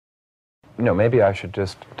You know, maybe I should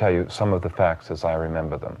just tell you some of the facts as I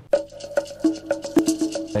remember them.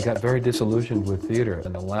 I got very disillusioned with theater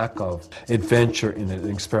and the lack of adventure in it and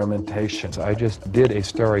experimentation. So I just did a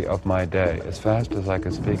story of my day as fast as I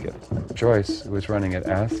could speak it. Joyce, who was running it,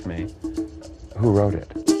 asked me, who wrote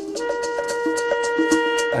it?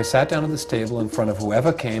 I sat down at this table in front of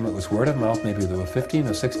whoever came. It was word of mouth. Maybe there were 15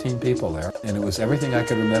 or 16 people there. And it was everything I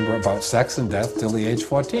could remember about sex and death till the age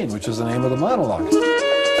 14, which is the name of the monologue.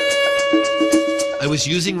 I was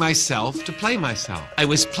using myself to play myself. I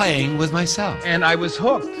was playing with myself. And I was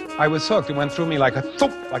hooked. I was hooked. It went through me like a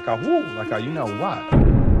thump, like a whoo, like a you know what.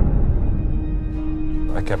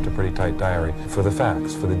 I kept a pretty tight diary for the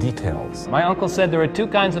facts, for the details. My uncle said there are two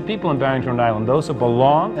kinds of people in Barrington Island, those who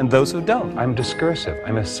belong and those who don't. I'm discursive,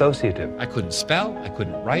 I'm associative. I couldn't spell, I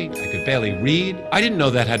couldn't write, I could barely read. I didn't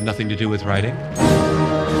know that had nothing to do with writing.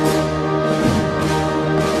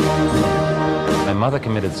 My mother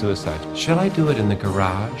committed suicide. Shall I do it in the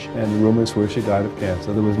garage? And the rumors were she died of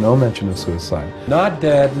cancer. There was no mention of suicide. Not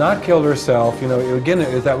dead, not killed herself. You know, again,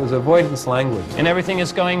 that was avoidance language. And everything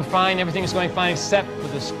is going fine. Everything is going fine except for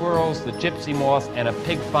the squirrels, the gypsy moth, and a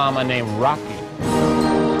pig farmer named Rocky.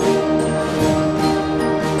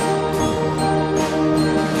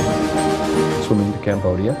 Swimming to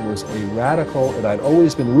Cambodia. It was a radical, and I'd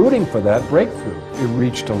always been rooting for that breakthrough. It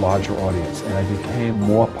reached a larger audience, and I became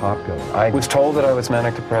more popular. I was told that I was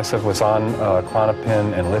manic depressive, was on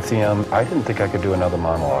Klonopin and lithium. I didn't think I could do another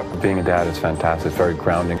monologue. Being a dad is fantastic, it's very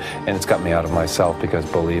grounding, and it's got me out of myself because,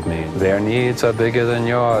 believe me, their needs are bigger than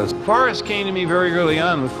yours. Forrest came to me very early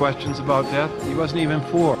on with questions about death. He wasn't even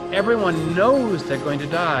 4. Everyone knows they're going to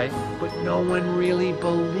die, but no one really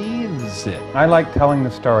believes it. I like telling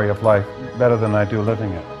the story of life better than I do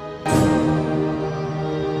living it.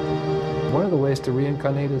 One of the ways to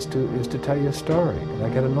reincarnate is to tell your story, and I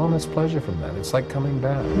get enormous pleasure from that. It's like coming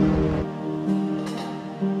back.